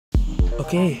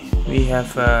Okay, we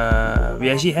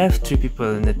actually have 3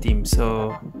 people in the team,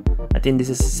 so I think this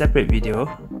is a separate video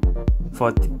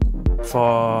for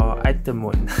item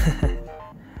 1.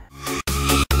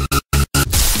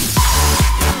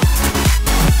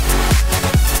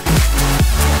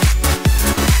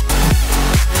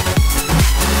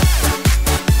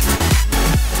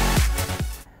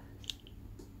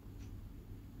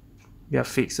 We are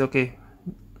fixed, okay.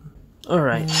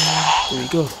 Alright, here we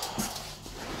go.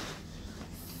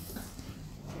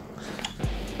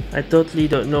 I totally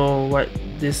don't know what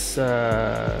this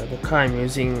the car I'm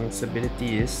using's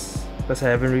ability is because I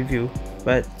haven't reviewed,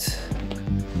 but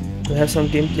we'll have some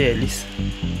gameplay at least.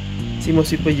 See,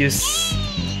 most people use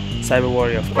Cyber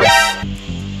Warrior, of course.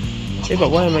 Hey, but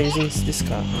why am I using this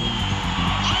car?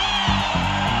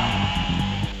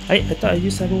 I thought I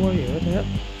used Cyber Warrior, what the hell?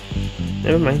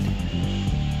 Never mind.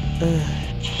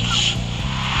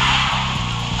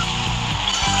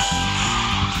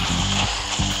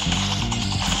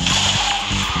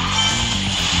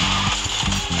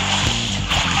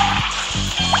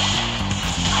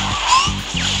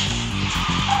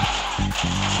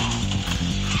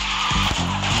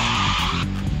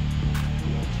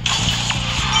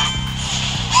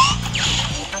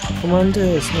 Commander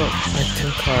is not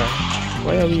item car.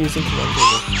 Why are we using Commander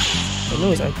though? I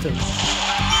know it's item.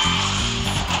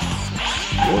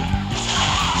 What?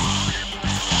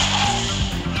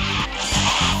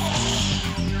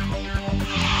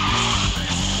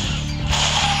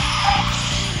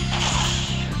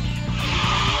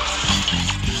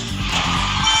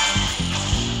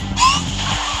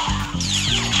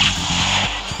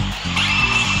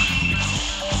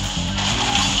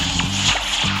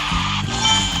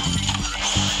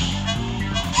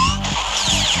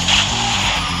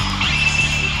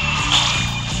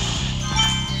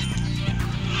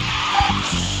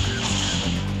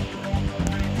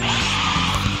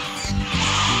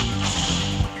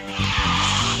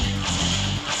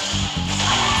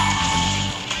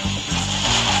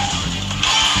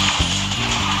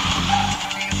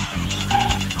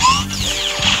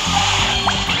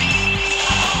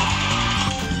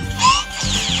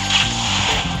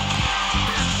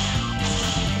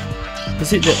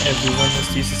 Is it that everyone has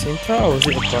to use the same car, or was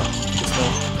it a bug just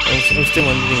now? I'm still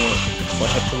wondering what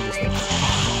happened just now.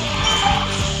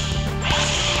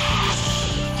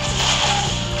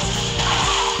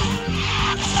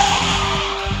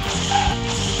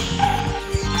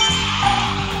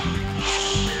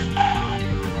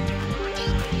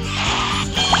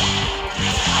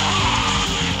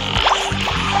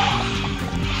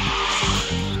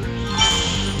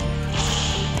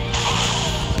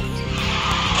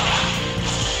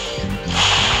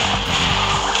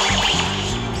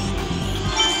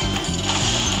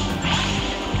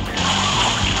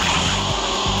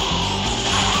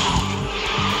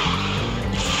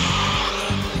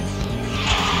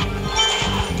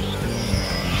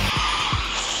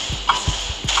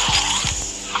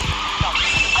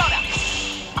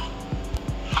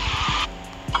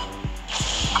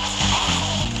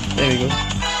 There we go.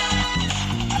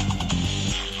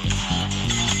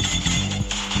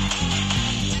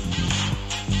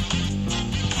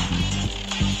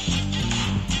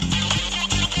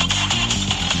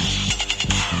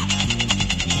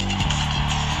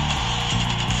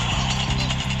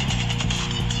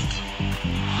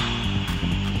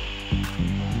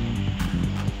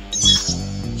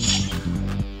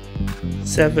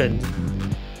 Seven.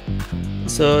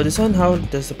 So this one, how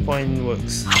does the point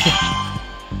works?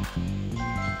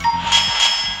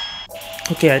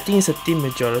 Okay, I think it's a team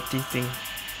majority thing.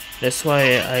 That's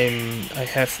why I'm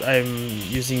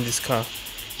using this car,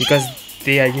 because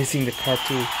they are using the car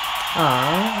too.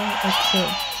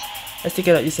 I still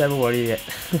cannot use Cyber Warrior yet.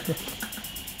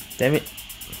 Damn it.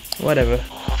 Whatever.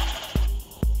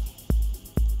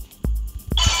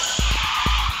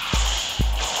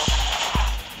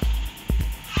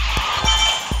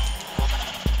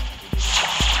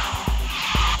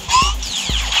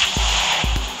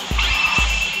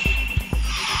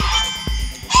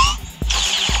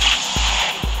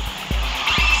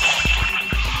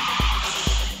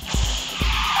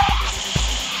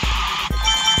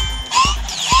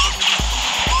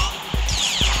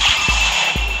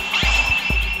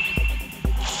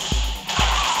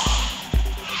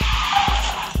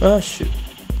 Oh shoot.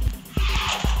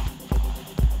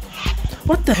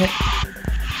 What the heck?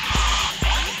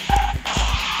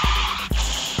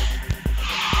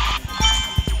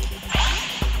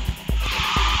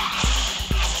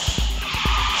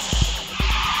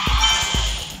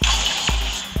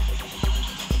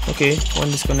 Okay,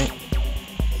 one disconnect.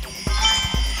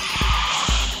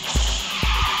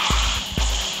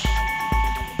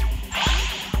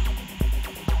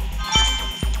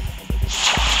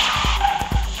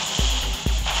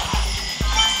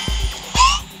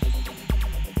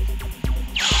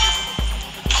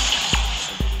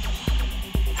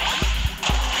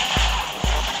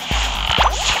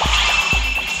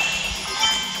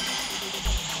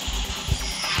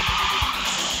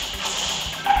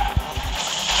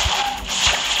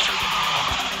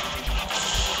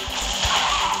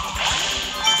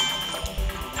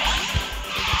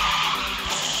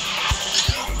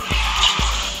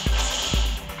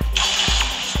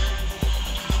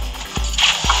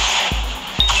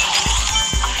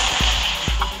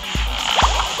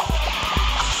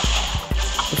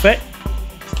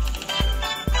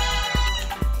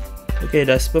 Okay,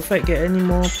 does perfect get any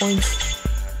more points?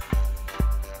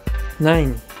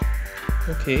 9.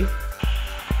 Okay.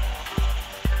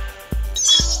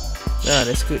 Yeah,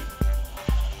 that's good.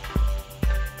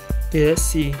 Okay, let's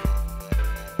see.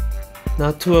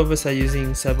 Now 2 of us are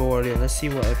using Cyber Warrior. Let's see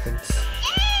what happens.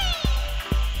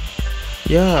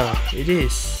 Yeah, it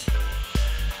is.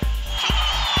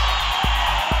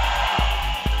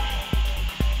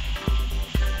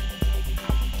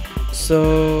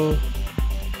 So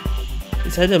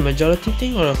it's either a majority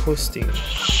thing or a host thing.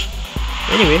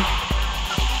 Anyway,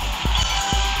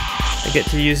 I get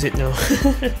to use it now.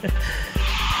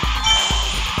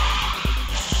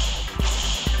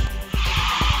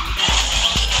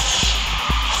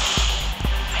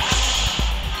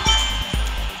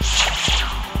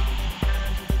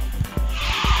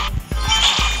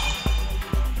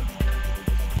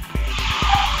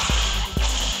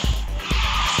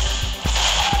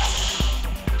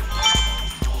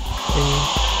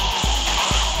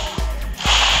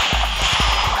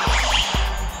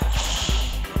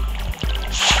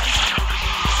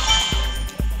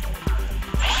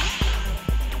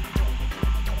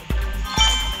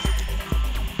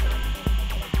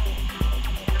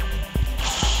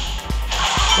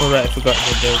 Alright, I forgot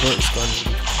that the road is gone.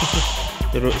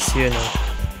 The road is here now.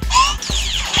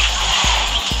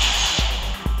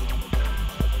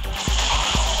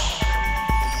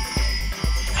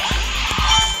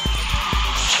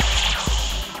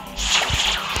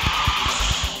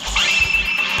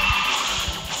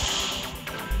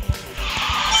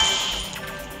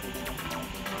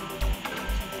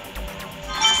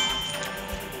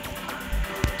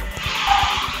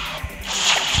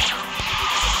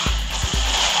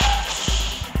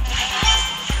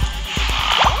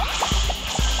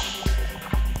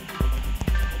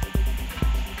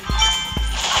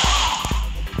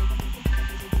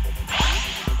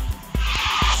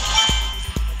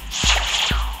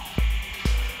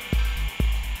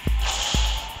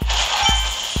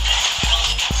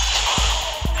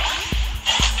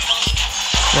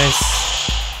 Nice.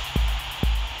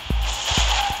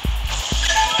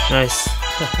 Nice.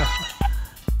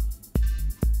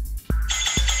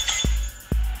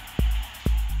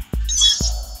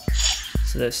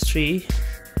 So that's 3.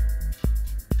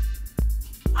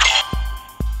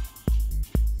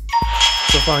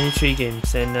 So far only 3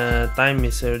 games, and time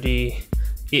is already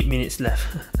 8 minutes left.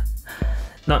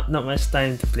 Not much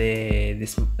time to play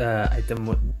this item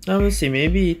mode. I will see,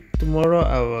 maybe tomorrow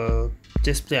I will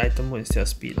just play item mode instead of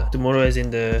speed. Tomorrow as in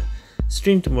the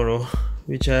stream tomorrow,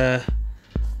 which I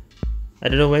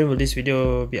don't know when will this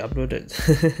video be uploaded.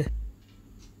 I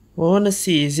wanna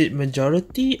see, is it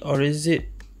majority or is it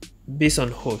based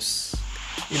on hosts?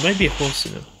 It might be a host,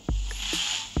 you know.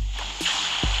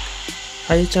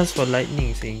 Higher chance for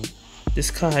lightning, saying this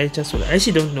car higher chance for I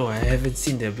actually don't know, I haven't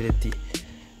seen the ability.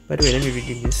 By the way, let me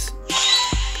redeem this.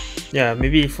 Yeah,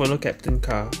 maybe follow Captain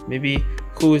Car. Maybe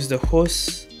who is the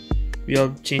host, we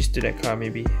all change to that car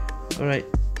maybe. Alright.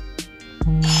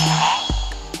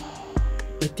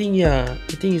 I think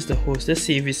it's the host. Let's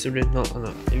see if it's Renault or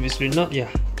not. If it's Renault, yeah,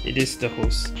 it is the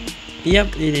host.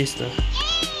 Yep, it is the.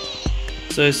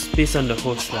 So it's based on the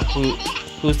host lah.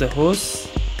 Who's the host?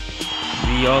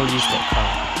 We all use that car.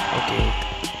 Okay.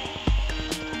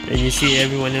 And you see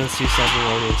everyone else use Cyber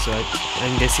Warrior, so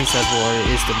I'm guessing Cyber Warrior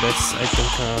is the best item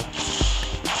car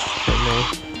right now.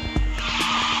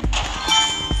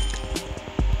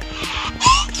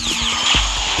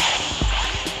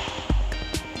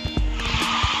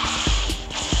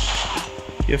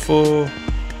 Careful.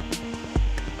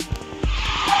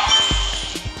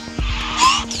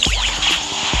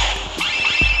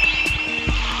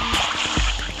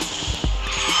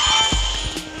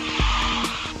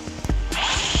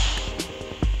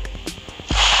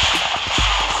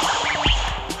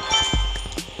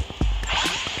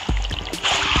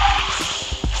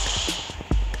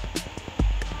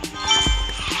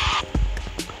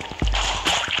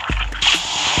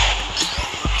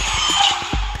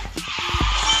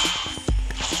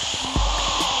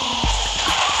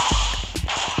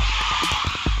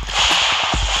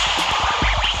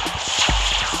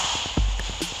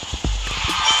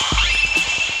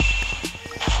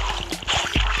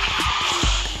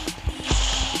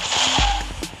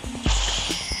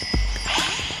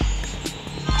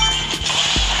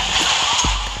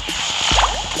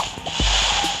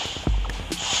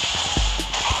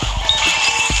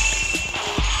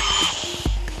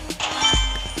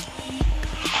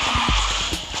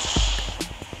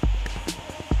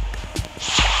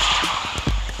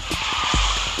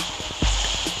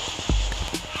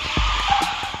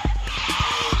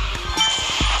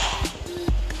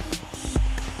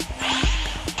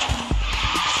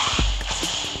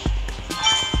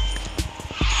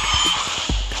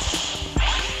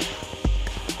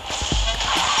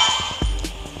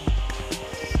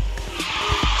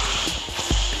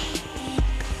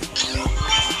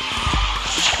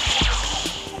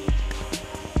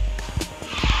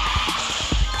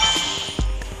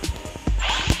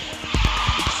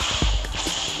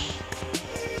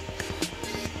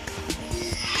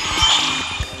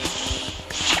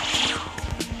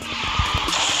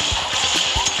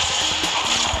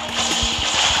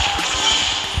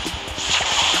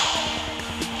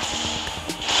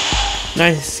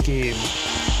 Nice game.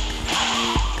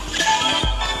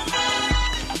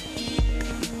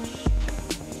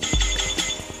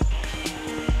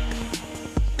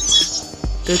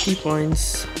 $30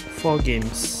 points, 4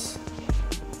 games.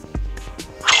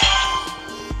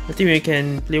 I think we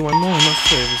can play one more. I'm not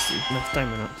sure if it's enough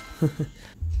time or not.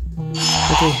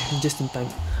 Okay, just in time.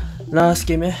 Last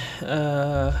game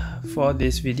for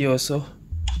this video also.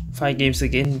 5 games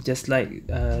again, just like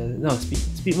no,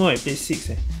 speed more, I played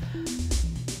 6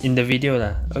 in the video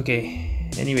lah. Okay,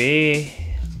 anyway,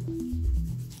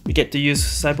 we get to use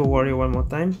Cyber Warrior one more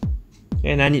time,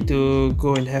 and I need to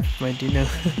go and have my dinner.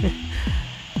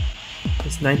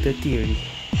 It's 9:30 already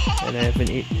and I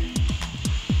haven't eaten.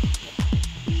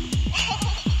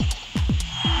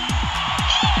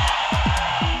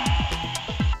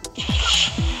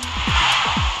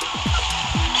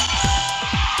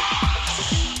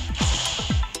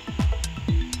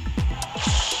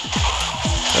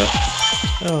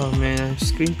 Oh man, I have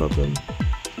screen problem.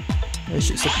 I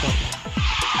should support.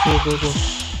 Go.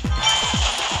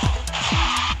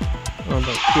 Oh,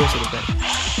 but here's the back.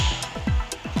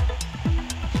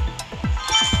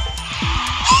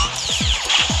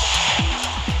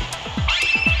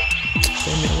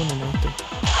 Damn it, I want an auto.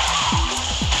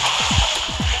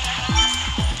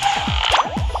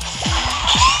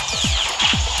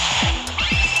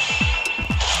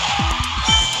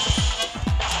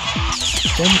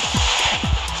 Damn it.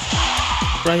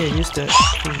 Bryan, use the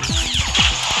thing.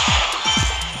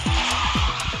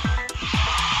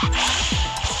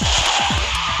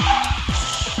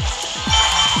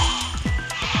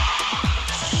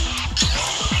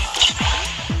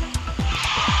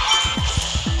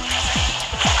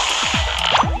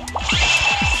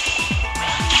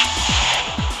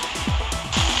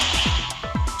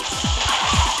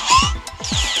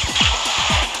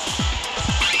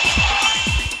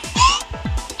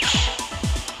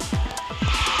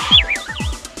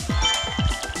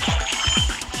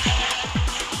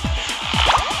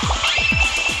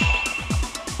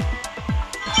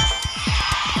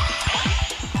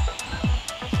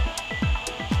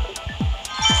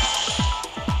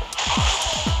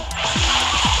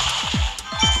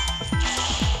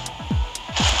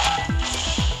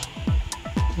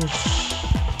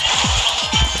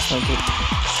 That's not good.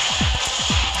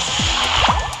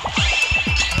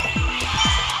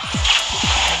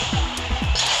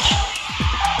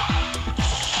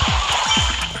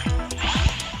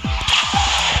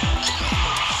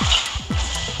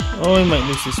 Oh, we might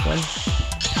lose this one.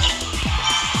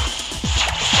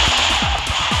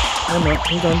 Oh no,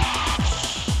 hold on.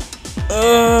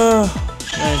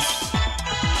 Nice.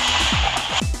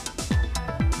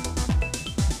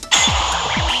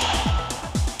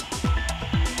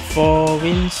 Four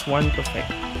wins, 1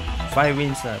 perfect. 5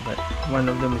 wins but one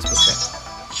of them is perfect.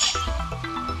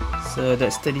 So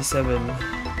that's 37.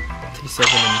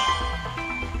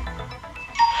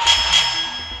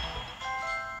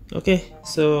 Okay,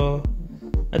 so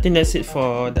I think that's it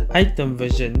for the item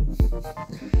version.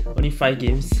 Only 5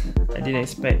 games. I didn't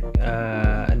expect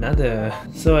another.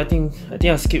 So I think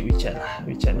I'll skip WeChat lah.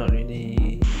 WeChat not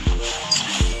really.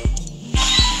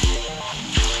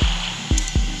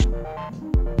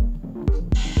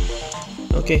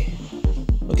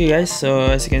 Okay guys, so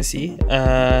as you can see,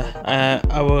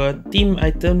 our team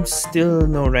items still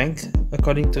no rank.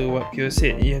 According to what Pure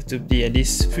said, you have to be at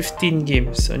least 15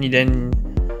 games, only then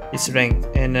it's ranked.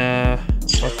 And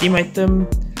for team item,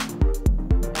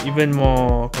 even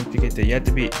more complicated. You have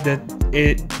to be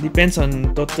it depends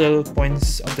on total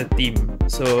points of the team.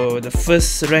 So the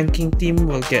first ranking team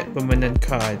will get permanent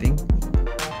car, I think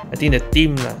the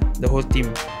team lah, the whole team,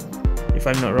 if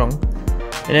I'm not wrong.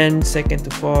 And then second to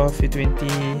fourth, 20.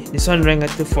 This one ranked up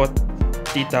to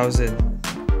 40,000.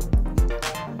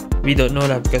 We don't know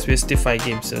lah because we're still 5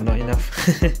 games, so not enough.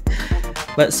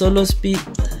 But solo speed,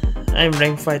 I'm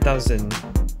ranked 5,000.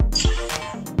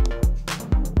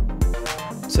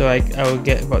 So I will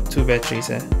get about 2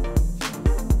 batteries.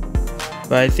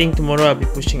 But I think tomorrow I'll be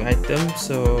pushing items,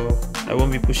 so I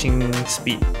won't be pushing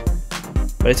speed.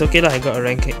 But it's okay lah. I got a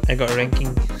ranking.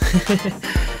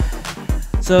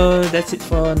 So that's it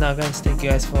for now guys. Thank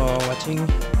you guys for watching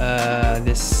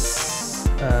this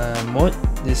mode,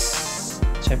 this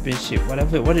championship,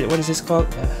 whatever. What is this called?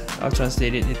 I'll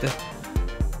translate it later.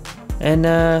 And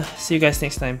see you guys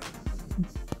next time.